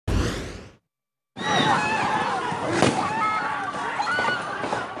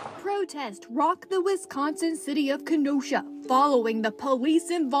Protests rock the Wisconsin city of Kenosha following the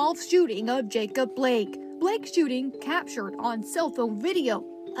police-involved shooting of Jacob Blake. Blake's shooting, captured on cell phone video,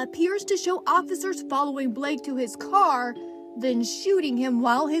 appears to show officers following Blake to his car, then shooting him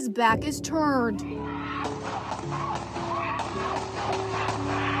while his back is turned.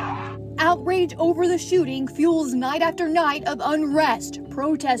 Outrage over the shooting fuels night after night of unrest.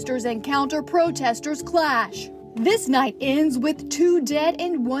 Protesters and counter-protesters clash. This night ends with 2 dead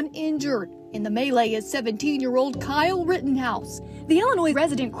and 1 injured. In the melee is 17-year-old Kyle Rittenhouse. The Illinois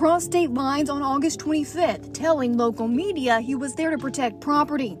resident crossed state lines on August 25th, telling local media he was there to protect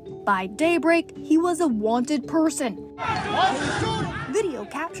property. By daybreak, he was a wanted person. Video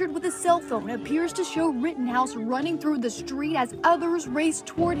captured with a cell phone appears to show Rittenhouse running through the street as others race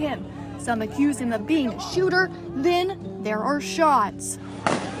toward him. Some accuse him of being a shooter, then there are shots.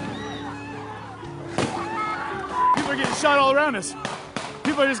 People are getting shot all around us.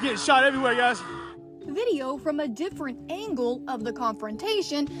 People are just getting shot everywhere, guys. Video from a different angle of the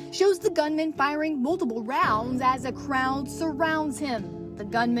confrontation shows the gunman firing multiple rounds as a crowd surrounds him. The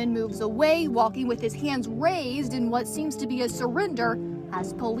gunman moves away, walking with his hands raised in what seems to be a surrender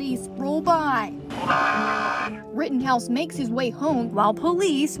as police roll by. Rittenhouse makes his way home while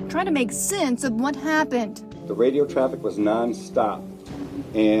police try to make sense of what happened. The radio traffic was non-stop,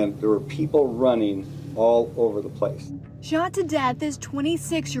 and there were people running all over the place. Shot to death is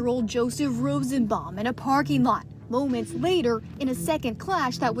 26-year-old Joseph Rosenbaum in a parking lot. Moments later, in a second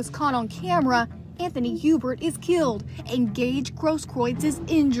clash that was caught on camera, Anthony Hubert is killed and Gage Grosskreutz is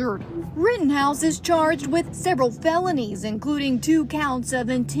injured. Rittenhouse is charged with several felonies, including 2 counts of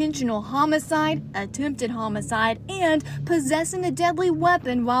intentional homicide, attempted homicide, and possessing a deadly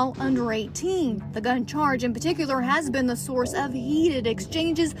weapon while under 18. The gun charge in particular has been the source of heated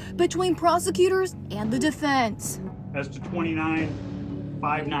exchanges between prosecutors and the defense. As to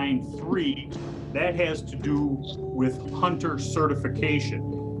 29593, that has to do with hunter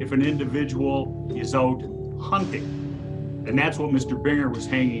certification. If an individual is out hunting, and that's what Mr. Binger was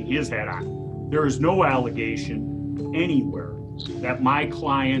hanging his hat on. There is no allegation anywhere that my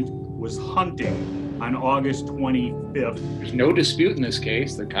client was hunting on August 25th. There's no dispute in this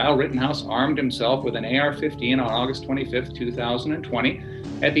case that Kyle Rittenhouse armed himself with an AR-15 on August 25th, 2020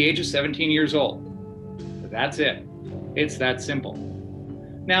 at the age of 17 years old. That's it. It's that simple.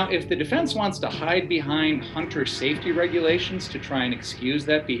 Now, if the defense wants to hide behind hunter safety regulations to try and excuse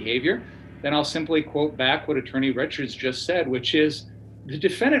that behavior, then I'll simply quote back what Attorney Richards just said, which is, the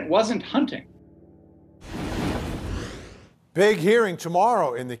defendant wasn't hunting. Big hearing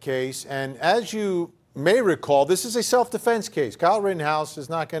tomorrow in the case, and as you may recall, this is a self-defense case. Kyle Rittenhouse is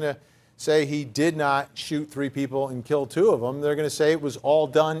not going to say he did not shoot 3 people and kill 2 of them. They're going to say it was all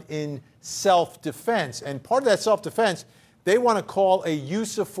done in self-defense, and part of that self-defense, they want to call a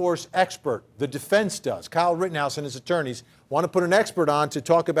use of force expert. The defense does. Kyle Rittenhouse and his attorneys want to put an expert on to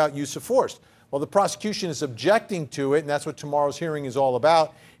talk about use of force. Well, the prosecution is objecting to it, and that's what tomorrow's hearing is all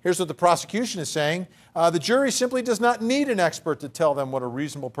about. Here's what the prosecution is saying. The jury simply does not need an expert to tell them what a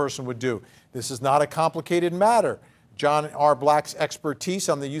reasonable person would do. This is not a complicated matter. John R. Black's expertise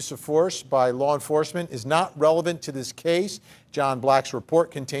on the use of force by law enforcement is not relevant to this case. John Black's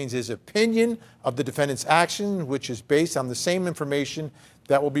report contains his opinion of the defendant's action, which is based on the same information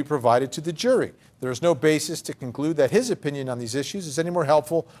that will be provided to the jury. There is no basis to conclude that his opinion on these issues is any more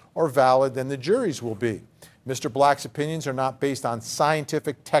helpful or valid than the jury's will be. Mr. Black's opinions are not based on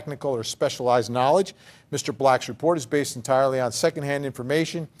scientific, technical, or specialized knowledge. Mr. Black's report is based entirely on secondhand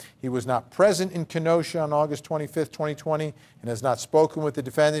information. He was not present in Kenosha on August 25th, 2020, and has not spoken with the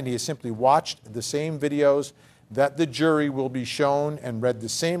defendant. He has simply watched the same videos that the jury will be shown and read the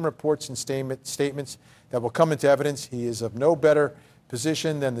same reports and statements that will come into evidence. He is of no better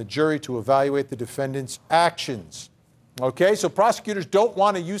position than the jury to evaluate the defendant's actions. Okay, so prosecutors don't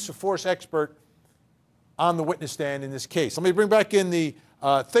want a use of force expert on the witness stand in this case. Let me bring back in the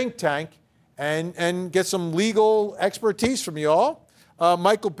think tank and get some legal expertise from you all.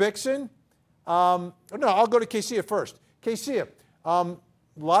 Michael Bixson. No, I'll go to Kesia first. Kesia, a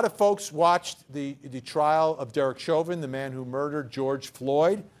lot of folks watched the trial of Derek Chauvin, the man who murdered George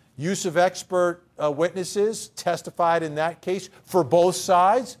Floyd. Use of expert witnesses testified in that case for both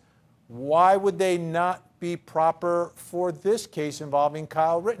sides. Why would they not be proper for this case involving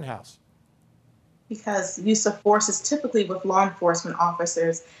Kyle Rittenhouse? Because use of force is typically with law enforcement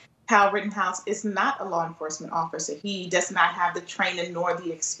officers. Kyle Rittenhouse is not a law enforcement officer. He does not have the training nor the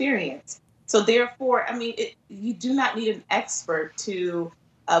experience. So therefore, I mean, you do not need an expert to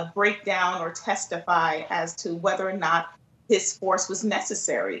break down or testify as to whether or not his force was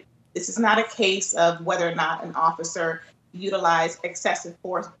necessary. This is not a case of whether or not an officer utilized excessive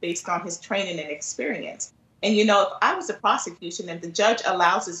force based on his training and experience. And, you know, if I was a prosecution and the judge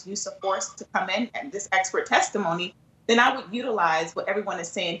allows this use of force to come in and this expert testimony, then I would utilize what everyone is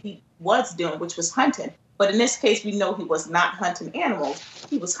saying he was doing, which was hunting. But in this case, we know he was not hunting animals.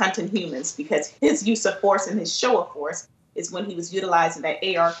 He was hunting humans, because his use of force and his show of force is when he was utilizing that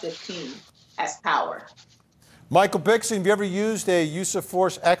AR-15 as power. Michael Bixen, have you ever used a use of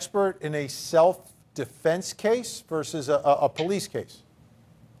force expert in a self-defense case versus a police case?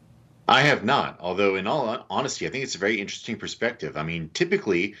 I have not, although in all honesty, I think it's a very interesting perspective. I mean,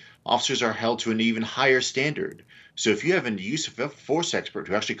 typically, officers are held to an even higher standard. So if you have a use of force expert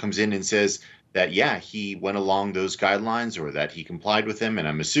who actually comes in and says that, yeah, he went along those guidelines or that he complied with them, and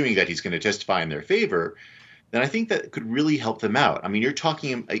I'm assuming that he's going to testify in their favor, then I think that could really help them out. I mean, you're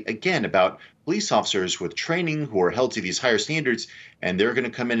talking, again, about police officers with training who are held to these higher standards, and they're going to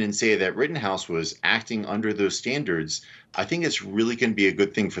come in and say that Rittenhouse was acting under those standards. I think it's really going to be a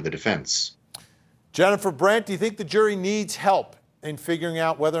good thing for the defense. Jennifer Brandt, do you think the jury needs help in figuring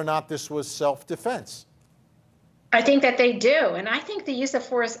out whether or not this was self-defense? I think that they do. And I think the use of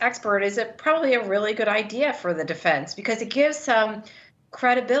force expert is probably a really good idea for the defense, because it gives some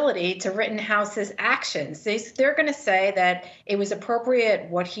credibility to Rittenhouse's actions. They're going to say that it was appropriate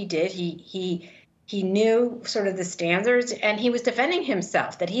what he did. He knew sort of the standards, and he was defending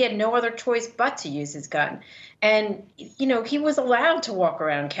himself, that he had no other choice but to use his gun. And, you know, he was allowed to walk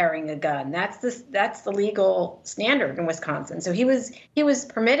around carrying a gun. That's the legal standard in Wisconsin. So he was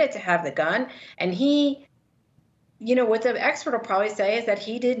permitted to have the gun, and he, you know, what the expert will probably say is that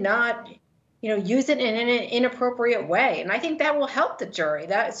he did not, you know, use it in an inappropriate way. And I think that will help the jury.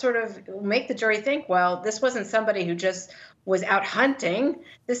 That sort of will make the jury think, well, this wasn't somebody who just was out hunting.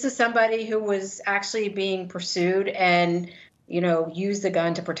 This is somebody who was actually being pursued and, you know, used the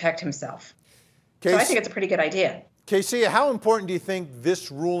gun to protect himself. So I think it's a pretty good idea. Casey, how important do you think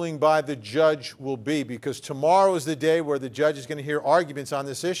this ruling by the judge will be? Because tomorrow is the day where the judge is going to hear arguments on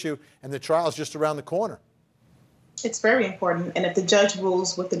this issue, and the trial is just around the corner. It's very important. And if the judge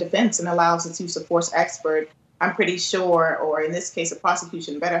rules with the defense and allows its use of force expert, I'm pretty sure, or in this case, a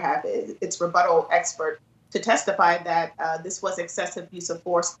prosecution better have its rebuttal expert to testify that this was excessive use of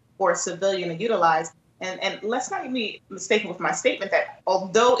force for a civilian to utilize. And let's not be mistaken with my statement that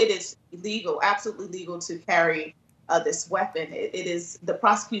although it is legal, absolutely legal to carry this weapon, it is the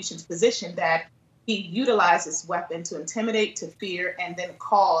prosecution's position that he utilized this weapon to intimidate, to fear, and then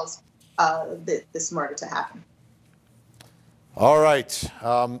cause this murder to happen. All right.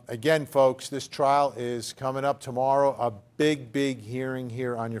 Again, folks, this trial is coming up tomorrow. A big, big hearing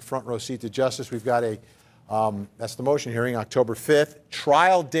here on your front row seat to justice. We've got that's the motion hearing, October 5th.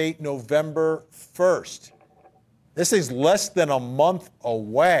 Trial date, November 1st. This is less than a month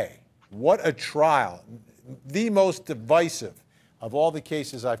away. What a trial. The most divisive of all the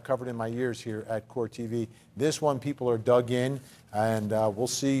cases I've covered in my years here at Court TV. This one, people are dug in, and we'll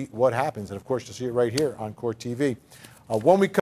see what happens. And, of course, you'll see it right here on Court TV. When we